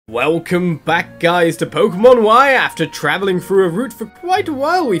Welcome back, guys, to Pokemon Y. After travelling through a route for quite a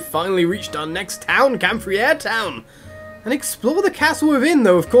while, we finally reached our next town, Camphriere Town. And explore the castle within,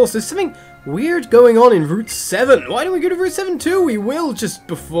 though, of course. There's something weird going on in Route 7. Why don't we go to Route 7 too? We will, just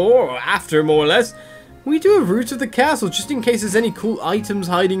before or after, more or less. We do a route of the castle, just in case there's any cool items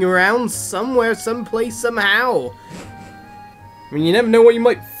hiding around somewhere, someplace, somehow. I mean, you never know what you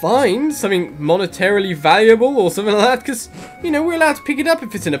might find, something monetarily valuable or something like that, because, you know, we're allowed to pick it up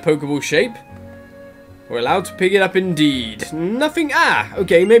if it's in a Pokeball shape. We're allowed to pick it up indeed. Nothing,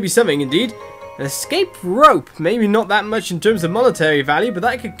 okay, maybe something indeed. An escape rope, maybe not that much in terms of monetary value, but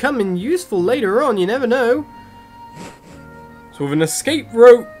that could come in useful later on, you never know. So with an escape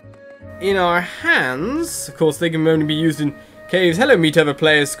rope in our hands, of course they can only be used in caves. Hello, meet other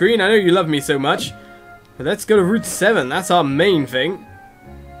players screen, I know you love me so much. But let's go to Route 7, that's our main thing.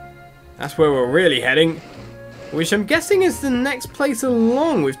 That's where we're really heading. Which I'm guessing is the next place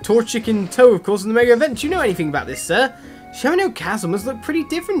along, with Torchic in tow, of course, in the mega event. Do you know anything about this, sir? Shamino Castle must look pretty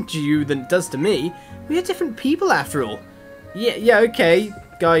different to you than it does to me. We are different people, after all. Yeah, okay.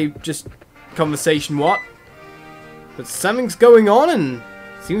 Guy, just conversation, what? But something's going on, and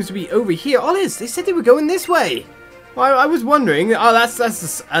seems to be over here. Oh, Liz, they said they were going this way. Well, I was wondering. Oh,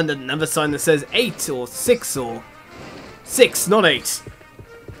 that's another sign that says 8 or 6 or 6, not 8.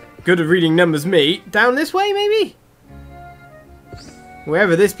 Good at reading numbers, me. Down this way, maybe?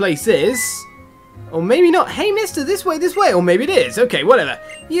 Wherever this place is. Or maybe not. Hey, mister, this way. Or maybe it is. Okay, whatever.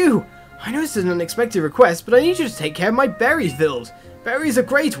 You! I know this is an unexpected request, but I need you to take care of my berry field. Berries are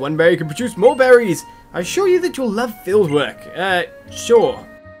great. One berry can produce more berries. I assure you that you'll love field work. Sure.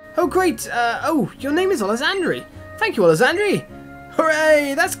 Oh, great. Your name is Olizandri. Thank you, Olizandri.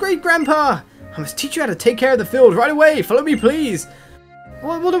 Hooray! That's great, Grandpa. I must teach you how to take care of the field right away. Follow me, please.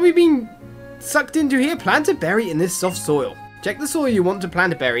 What have we been sucked into here? Plant a berry in this soft soil. Check the soil you want to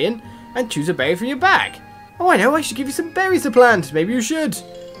plant a berry in, and choose a berry from your bag. Oh, I know, I should give you some berries to plant. Maybe you should.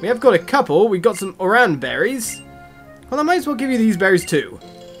 We have got a couple. We've got some Oran berries. Well, I might as well give you these berries too.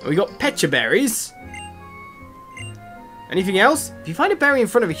 We got Pecha berries. Anything else? If you find a berry in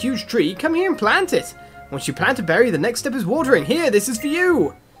front of a huge tree, come here and plant it. Once you plant a berry, the next step is watering. Here, this is for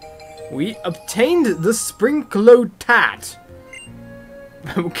you. We obtained the Sprinklotat.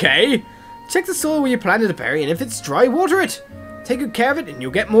 Okay. Check the soil where you planted a berry, and if it's dry, water it. Take good care of it, and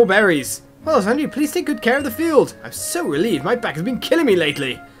you'll get more berries. Well, Sandy, please take good care of the field. I'm so relieved. My back has been killing me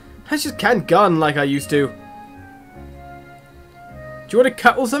lately. I just can't garden like I used to. Do you want to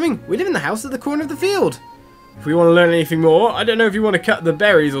cut or something? We live in the house at the corner of the field. If we want to learn anything more, I don't know if you want to cut the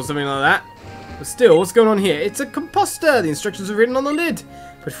berries or something like that. But still, what's going on here? It's a composter. The instructions are written on the lid.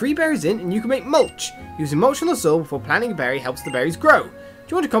 Put 3 berries in and you can make mulch. Using mulch on the soil before planting a berry helps the berries grow. Do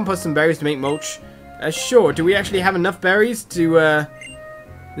you want to compost some berries to make mulch? Sure. Do we actually have enough berries to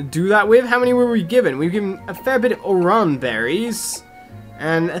do that with? How many were we given? We've given a fair bit of Oran berries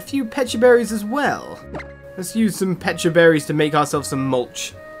and a few Pecha berries as well. Let's use some Pecha berries to make ourselves some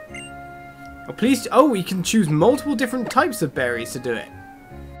mulch. Oh, please. Oh, we can choose multiple different types of berries to do it.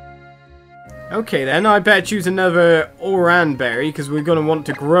 Okay then, I better choose another Oran berry, because we're going to want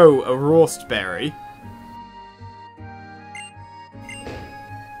to grow a Rost berry.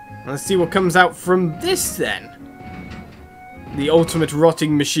 Let's see what comes out from this then. The ultimate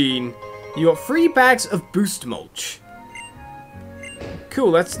rotting machine. You got 3 bags of boost mulch.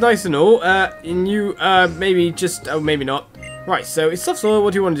 Cool, that's nice and all. And you, maybe just, oh, maybe not. Right, so it's soft soil,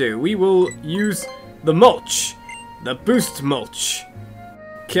 what do you want to do? We will use the mulch. The boost mulch.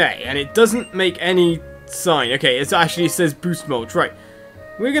 Okay, and it doesn't make any sign. Okay, it actually says boost mulch. Right.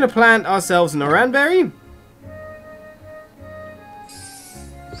 We're going to plant ourselves an Oran berry.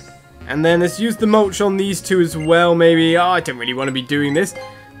 And then let's use the mulch on these 2 as well, maybe. Oh, I don't really want to be doing this.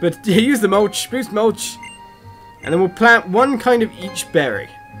 But use the mulch, boost mulch. And then we'll plant 1 kind of each berry.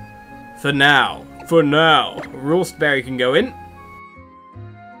 For now. Roast berry can go in.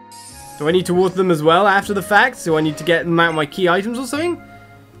 Do I need to water them as well after the fact? Do I need to get them out my key items or something?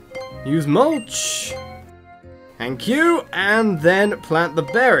 Use mulch. Thank you. And then plant the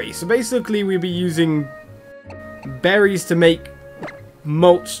berry. So basically we'll be using berries to make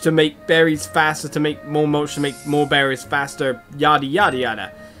mulch, to make berries faster, to make more mulch, to make more berries faster, yada yada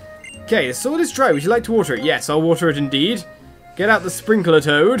yada. Okay, the soil is dry. Would you like to water it? Yes, I'll water it indeed. Get out the sprinkler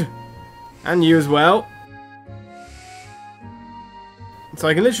toad. And you as well. So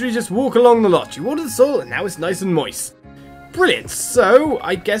I can literally just walk along the lot. You water the soil and now it's nice and moist. Brilliant. So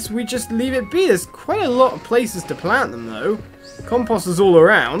I guess we just leave it be. There's quite a lot of places to plant them though. Composters all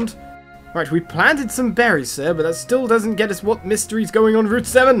around. Right, we planted some berries, sir, but that still doesn't get us what mystery's going on Route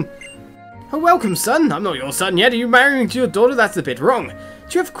 7. Oh, welcome, son. I'm not your son yet. Are you marrying to your daughter? That's a bit wrong. Do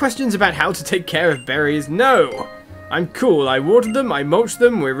you have questions about how to take care of berries? No. I'm cool. I watered them. I mulched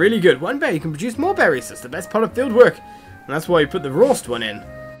them. We're really good. One berry can produce more berries. That's the best part of field work. And that's why we put the roast one in.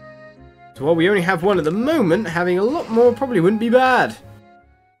 So while we only have one at the moment, having a lot more probably wouldn't be bad.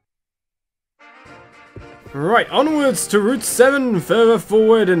 Right, onwards to Route 7, further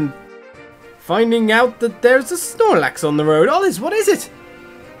forward, and finding out that there's a Snorlax on the road. Oliz, what is it?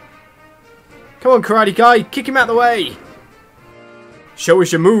 Come on, karate guy, kick him out the way. Show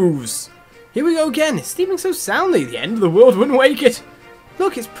us your moves. Here we go again. It's sleeping so soundly, the end of the world wouldn't wake it.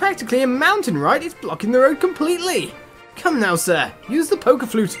 Look, it's practically a mountain, right? It's blocking the road completely. Come now, sir. Use the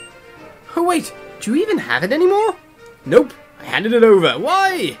Pokeflute. Oh, wait. Do you even have it anymore? Nope. I handed it over.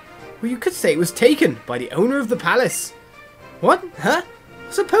 Why? Well, you could say it was taken by the owner of the palace. What? Huh?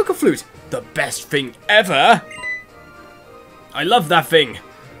 What's a Pokeflute? The best thing ever. I love that thing.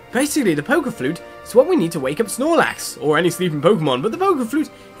 Basically, the Pokeflute is what we need to wake up Snorlax, or any sleeping Pokemon, but the Pokeflute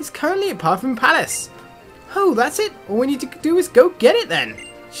is currently at Parfum Palace. Oh, that's it? All we need to do is go get it then.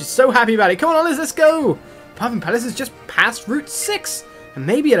 She's so happy about it. Come on, Oliz, let's go. Parfum Palace is just past Route 6, and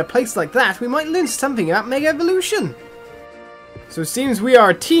maybe at a place like that, we might learn something about Mega Evolution. So it seems we are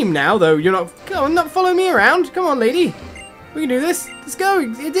a team now, though you're not... Come on, not follow me around. Come on, lady. We can do this. Let's go.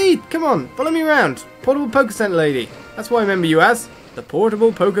 Indeed. Come on, follow me around. Portable Poke Center lady. That's what I remember you as. The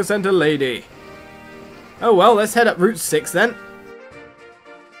Portable Poke Center lady. Oh, well, let's head up Route 6 then.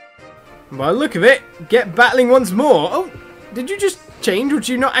 By the look of it, get battling once more. Oh, did you just change, or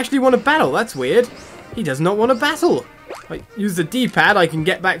do you not actually want to battle? That's weird. He does not want to battle. If I use the D-pad, I can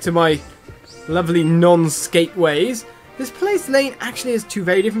get back to my lovely non-skate ways. This place lane actually has two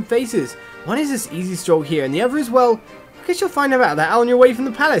very different faces. One is this easy stroll here, and the other is, well, I guess you'll find out about that on your way from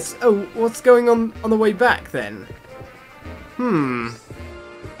the palace. Oh, what's going on the way back then?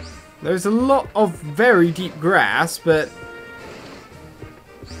 There's a lot of very deep grass, but...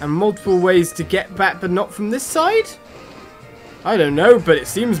 and multiple ways to get back, but not from this side? I don't know, but it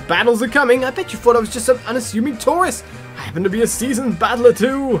seems battles are coming. I bet you thought I was just some unassuming tourist. I happen to be a seasoned battler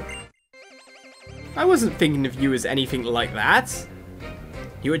too. I wasn't thinking of you as anything like that.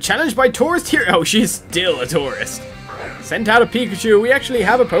 You were challenged by tourist here. Oh, she's still a tourist. Sent out a Pikachu. We actually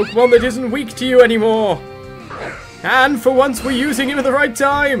have a Pokemon that isn't weak to you anymore. And for once, we're using him at the right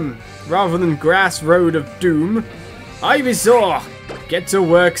time, rather than Grass Road of Doom. Ivysaur, get to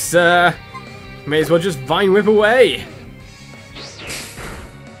work, sir. May as well just Vine Whip away.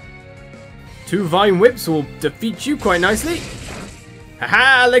 2 Vine Whips will defeat you quite nicely.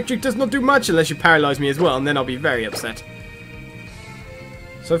 Haha, electric does not do much unless you paralyze me as well, and then I'll be very upset.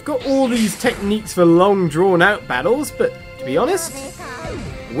 So I've got all these techniques for long drawn out battles, but to be honest,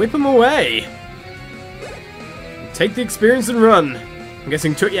 whip them away. Take the experience and run. I'm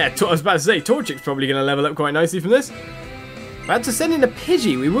guessing, I was about to say, Torchic's probably going to level up quite nicely from this. About to send in a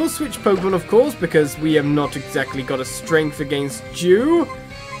Pidgey. We will switch Pokemon, of course, because we have not exactly got a strength against Dew.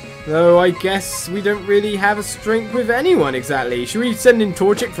 Though I guess we don't really have a strength with anyone exactly. Should we send in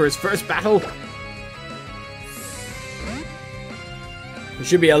Torchic for his first battle? It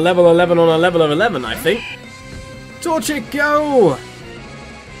should be a level 11 on a level of 11, I think. Torchic, go!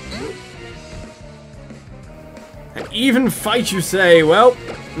 An even fight, you say? Well,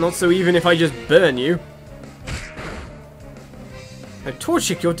 not so even if I just burn you. Now,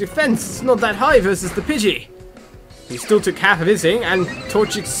 Torchic, your defense is not that high versus the Pidgey. He still took half of his thing, and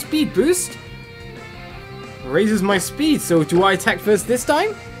Torchic's speed boost raises my speed, so do I attack first this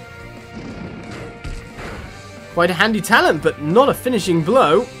time? Quite a handy talent, but not a finishing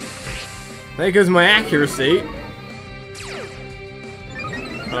blow. There goes my accuracy.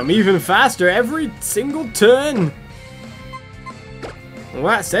 I'm even faster every single turn. Well,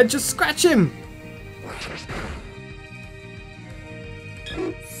 that said, just scratch him.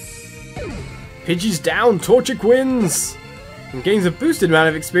 Pidgey's down, Torchic wins! And gains a boosted amount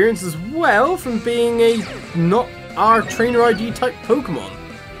of experience as well from being a not our Trainer ID type Pokemon.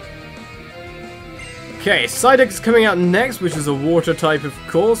 Okay, Psyduck's coming out next, which is a water type, of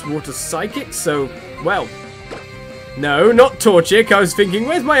course, water psychic, so, well. No, not Torchic, I was thinking,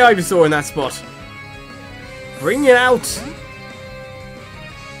 where's my Ivysaur in that spot? Bring it out!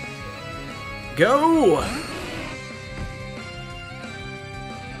 Go!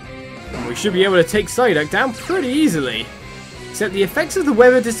 We should be able to take Psyduck down pretty easily. Except the effects of the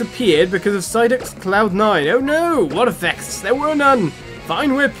weather disappeared because of Psyduck's Cloud 9. Oh no! What effects? There were none!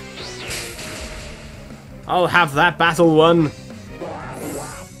 Vine Whip! I'll have that battle won.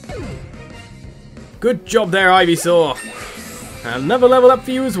 Good job there, Ivysaur. Another level up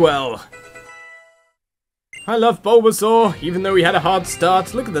for you as well. I love Bulbasaur, even though he had a hard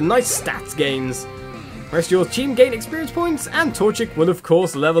start. Look at the nice stats gains. Rest of your team gain experience points, and Torchic will of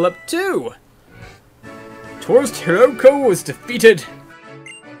course level up too. Tourist Hiroko was defeated.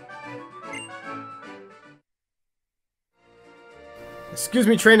 Excuse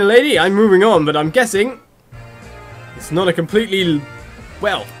me, trainer lady, I'm moving on, but I'm guessing it's not a completely,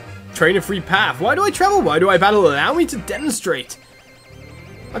 well, trainer-free path. Why do I travel? Why do I battle? Allow me to demonstrate.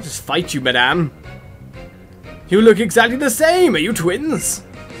 I'll just fight you, madame. You look exactly the same. Are you twins?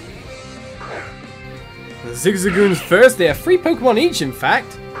 The Zigzagoons first. They have 3 Pokemon each, in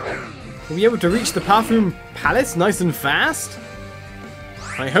fact. We'll be able to reach the Parfum Palace nice and fast.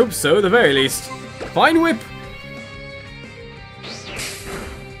 I hope so, at the very least. Vine Whip.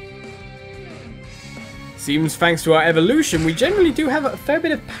 Seems thanks to our evolution, we generally do have a fair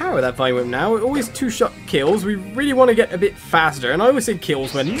bit of power with that Vine Whip now. We're always 2-shot kills. We really want to get a bit faster, and I always say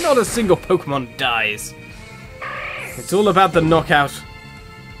kills when not a single Pokemon dies. It's all about the knockout.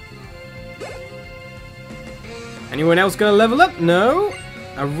 Anyone else gonna level up? No.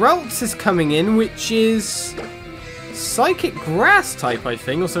 A Ralts is coming in, which is Psychic Grass type, I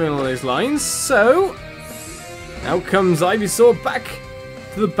think, or something along those lines. So, now comes Ivysaur. Back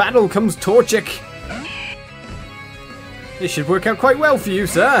to the battle comes Torchic. This should work out quite well for you,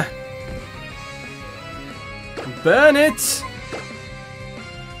 sir. Burn it!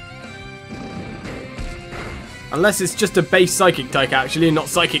 Unless it's just a base Psychic type, actually, not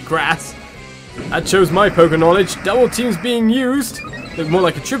Psychic Grass. That shows my Poké knowledge. Double teams being used. Look more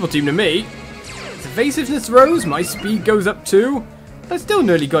like a triple team to me. His evasiveness rose, my speed goes up too. I still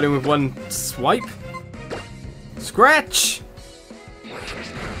nearly got him with one swipe. Scratch!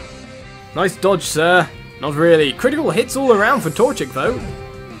 Nice dodge, sir. Not really. Critical hits all around for Torchic, though.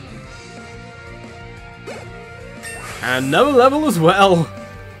 And another level as well.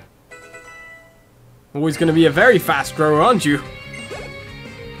 Always going to be a very fast grower, aren't you?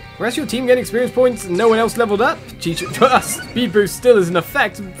 The rest of your team getting experience points and no one else leveled up. Speed boost still is in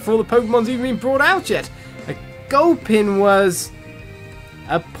effect before the Pokemon's even been brought out yet. A Gulpin was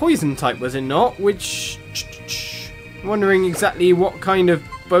a poison type, was it not? Which... wondering exactly what kind of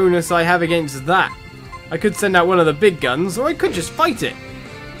bonus I have against that. I could send out one of the big guns, or I could just fight it.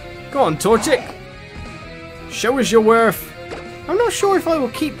 Go on, Torchic. Show us your worth. I'm not sure if I will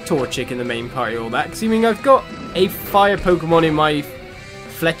keep Torchic in the main party or that, because I mean I've got a fire Pokemon in my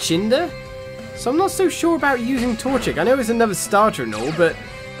Fletchinder, so I'm not so sure about using Torchic. I know it's another starter and all, but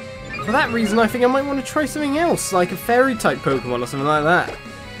for that reason I think I might want to try something else, like a fairy type Pokemon or something like that.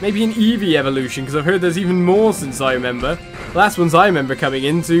 Maybe an Eevee evolution, because I've heard there's even more since I remember. The last ones I remember coming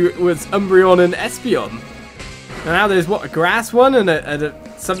into was Umbreon and Espeon. And now there's what, a grass one and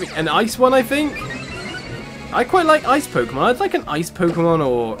an ice one, I think. I quite like ice Pokemon. I'd like an ice Pokemon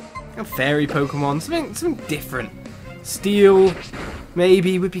or a fairy Pokemon, something different. Steel,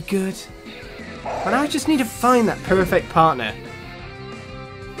 maybe, would be good. But I just need to find that perfect partner.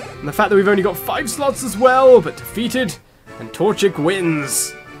 And the fact that we've only got 5 slots as well, but defeated, and Torchic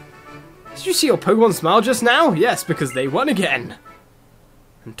wins. Did you see your Pokemon smile just now? Yes, because they won again.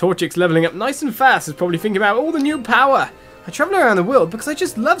 And Torchic's leveling up nice and fast, is probably thinking about all the new power. I travel around the world because I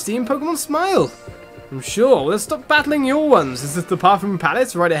just love seeing Pokemon smile. I'm sure. Let's stop battling your ones. Is this the Parfum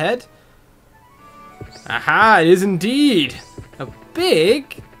Palace right ahead? Aha, it is indeed. A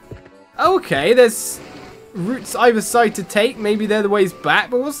big... Okay, there's routes either side to take. Maybe they're the ways back,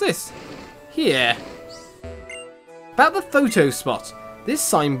 but what's this? Here. About the photo spot. This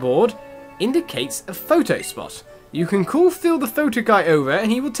signboard indicates a photo spot. You can call Phil the photo guy over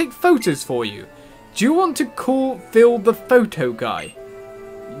and he will take photos for you. Do you want to call Phil the photo guy?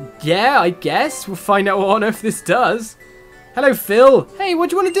 Yeah, I guess. We'll find out what on earth this does. Hello, Phil. Hey, what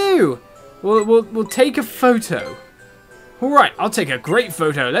do you want to do? We'll take a photo. Alright, I'll take a great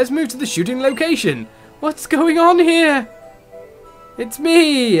photo. Let's move to the shooting location. What's going on here? It's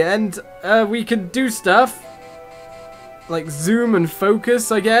me, and we can do stuff. Like zoom and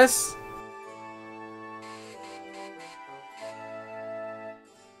focus, I guess.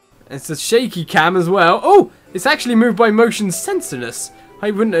 It's a shaky cam as well. Oh, it's actually moved by motion sensorness.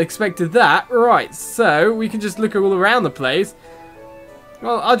 I wouldn't have expected that. Right, so we can just look all around the place.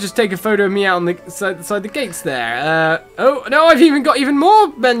 Well, I'll just take a photo of me out on the side the gates there. Oh, no, I've even got even more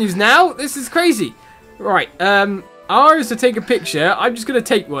menus now. This is crazy. Right, R is to take a picture. I'm just going to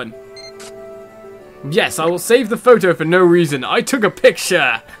take one. Yes, I will save the photo for no reason. I took a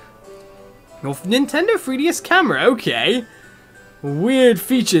picture. Your Nintendo 3DS camera, okay. Weird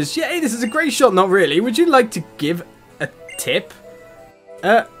features. Yay, this is a great shot. Not really. Would you like to give a tip?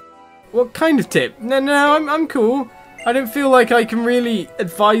 What kind of tip? No, I'm cool. I don't feel like I can really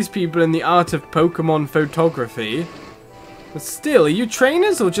advise people in the art of Pokemon photography. But still, are you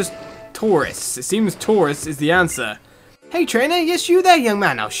trainers or just tourists? It seems tourists is the answer. Hey trainer, yes you there young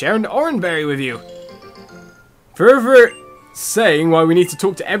man, I'll share an orangeberry with you. Further saying why we need to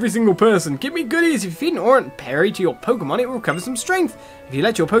talk to every single person. Give me goodies. If you feed an orangeberry to your Pokemon, it will recover some strength. If you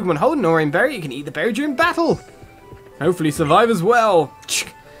let your Pokemon hold an orangeberry, you can eat the berry during battle. Hopefully survive as well.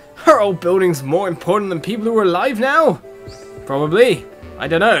 Are old buildings more important than people who are alive now? Probably. I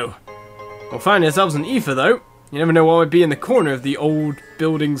don't know. We'll find ourselves an ether though. You never know what would be in the corner of the old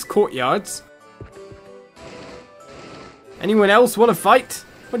building's courtyards. Anyone else want to fight?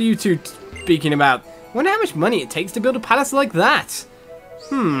 What are you two speaking about? I wonder how much money it takes to build a palace like that.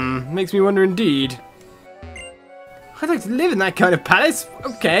 Makes me wonder indeed. I'd like to live in that kind of palace.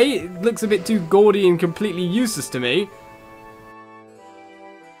 Okay, it looks a bit too gaudy and completely useless to me.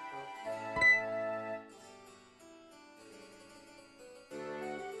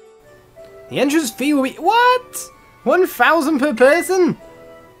 The entrance fee will be... What? 1,000 per person?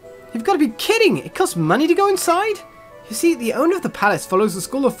 You've got to be kidding. It costs money to go inside? You see, the owner of the palace follows the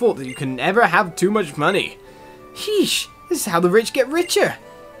school of thought that you can never have too much money. Sheesh, this is how the rich get richer.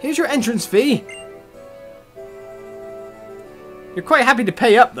 Here's your entrance fee. You're quite happy to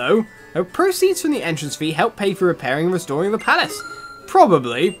pay up though. Now, proceeds from the entrance fee help pay for repairing and restoring the palace.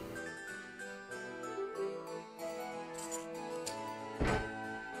 Probably.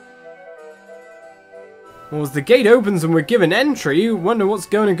 Well, as the gate opens and we're given entry, you wonder what's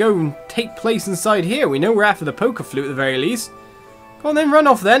going to go and take place inside here. We know we're after the Pokeflute at the very least. Go on then, run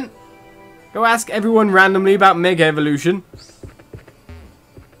off then. Go ask everyone randomly about Mega Evolution.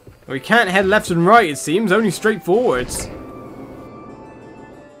 We can't head left and right, it seems, only straight forwards.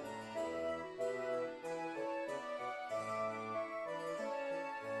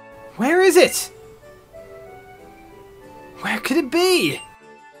 Where is it? Where could it be?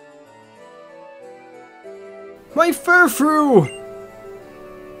 My Furfrou!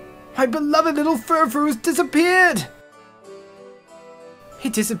 My beloved little Furfrou has disappeared! He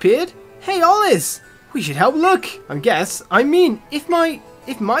disappeared? Hey, Oliz! We should help look! I mean, if my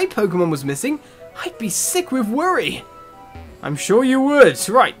Pokemon was missing, I'd be sick with worry. I'm sure you would.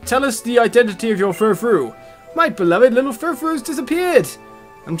 Right, tell us the identity of your Furfrou. My beloved little Furfrou has disappeared!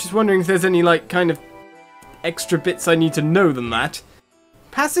 I'm just wondering if there's any, like, kind of extra bits I need to know than that.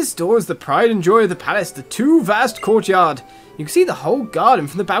 Past this door is the pride and joy of the palace, the too vast courtyard. You can see the whole garden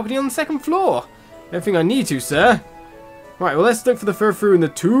from the balcony on the second floor. Don't think I need to, sir. Right, well let's look for the Furfrou in the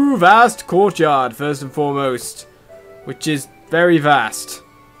too vast courtyard, first and foremost. Which is very vast.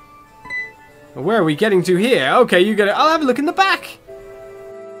 Well, where are we getting to here? Okay, you get it. I'll have a look in the back.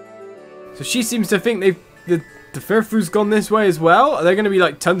 So she seems to think the Furfrou's gone this way as well. Are there going to be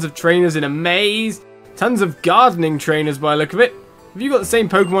like tons of trainers in a maze? Tons of gardening trainers by the look of it. Have you got the same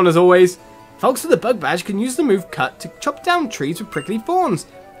Pokemon as always? Folks with the bug badge can use the move Cut to chop down trees with prickly thorns.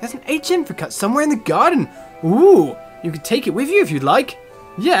 There's an HM for Cut somewhere in the garden. Ooh, you could take it with you if you'd like.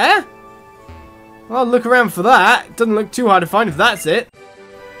 Yeah? Well, I'll look around for that. It doesn't look too hard to find if that's it.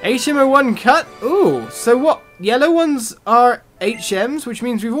 HM01 Cut. Ooh, so what? Yellow ones are HMs, which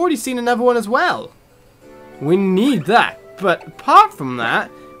means we've already seen another one as well. We need that. But apart from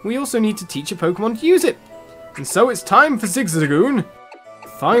that, we also need to teach a Pokemon to use it. And so it's time for Zigzagoon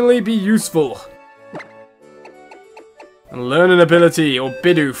finally be useful. And learn an ability, or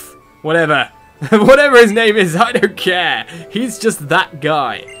Bidoof, whatever. Whatever his name is, I don't care. He's just that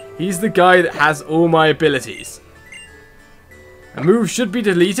guy. He's the guy that has all my abilities. A move should be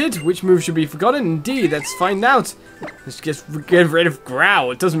deleted. Which move should be forgotten? Indeed, let's find out. Let's just get rid of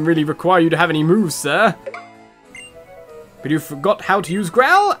Growl. It doesn't really require you to have any moves, sir. Bidoof forgot how to use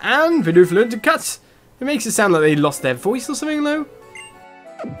Growl, and Bidoof learned to Cut. It makes it sound like they lost their voice or something, though.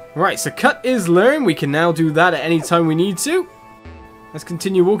 Right, so Cut is learned. We can now do that at any time we need to. Let's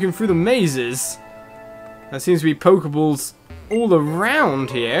continue walking through the mazes. There seems to be Pokeballs all around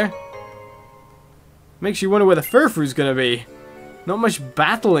here. Makes you wonder where the Furfrou's going to be. Not much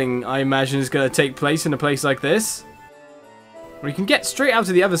battling, I imagine, is going to take place in a place like this. We can get straight out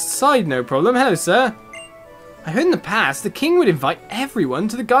to the other side, no problem. Hello, sir. I heard in the past the king would invite everyone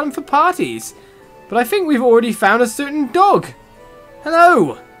to the garden for parties. But I think we've already found a certain dog.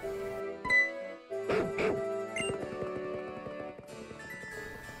 Hello!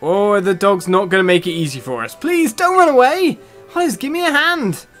 Oh, the dog's not going to make it easy for us. Please, don't run away! Oliz, give me a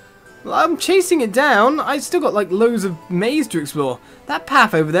hand! Well, I'm chasing it down. I've still got like loads of maze to explore. That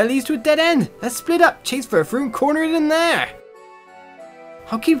path over there leads to a dead end. Let's split up, chase Furfrou and corner it in there.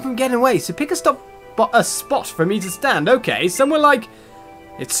 I'll keep him from getting away, so pick a spot for me to stand. Okay, somewhere like...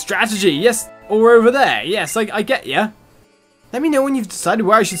 It's strategy. Yes, Or over there. Yes, I get ya. Let me know when you've decided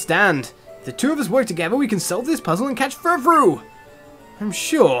where I should stand. If the two of us work together, we can solve this puzzle and catch Furfrou. I'm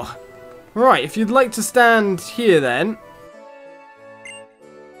sure. Right, if you'd like to stand here then.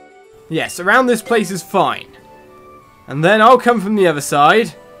 Yes, around this place is fine. And then I'll come from the other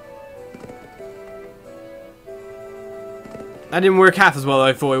side. That didn't work half as well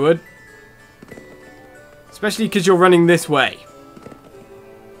as I thought it would. Especially because you're running this way.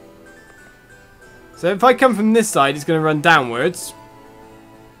 So if I come from this side, it's going to run downwards.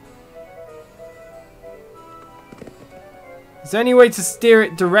 Is there any way to steer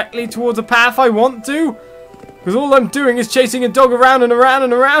it directly towards a path I want to? Because all I'm doing is chasing a dog around and around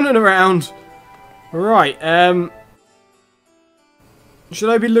and around and around. Right, should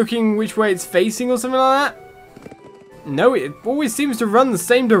I be looking which way it's facing or something like that? No, it always seems to run the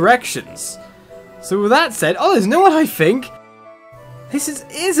same directions. So with that said, oh, there's no one I think. This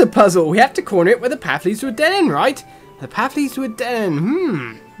is a puzzle. We have to corner it where the path leads to a dead end, right? The path leads to a dead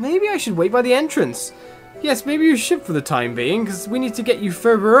end. Maybe I should wait by the entrance. Yes, maybe you should for the time being, because we need to get you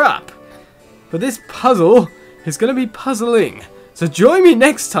further up. But this puzzle is going to be puzzling. So join me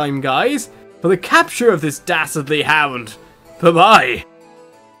next time, guys, for the capture of this dastardly hound. Bye-bye.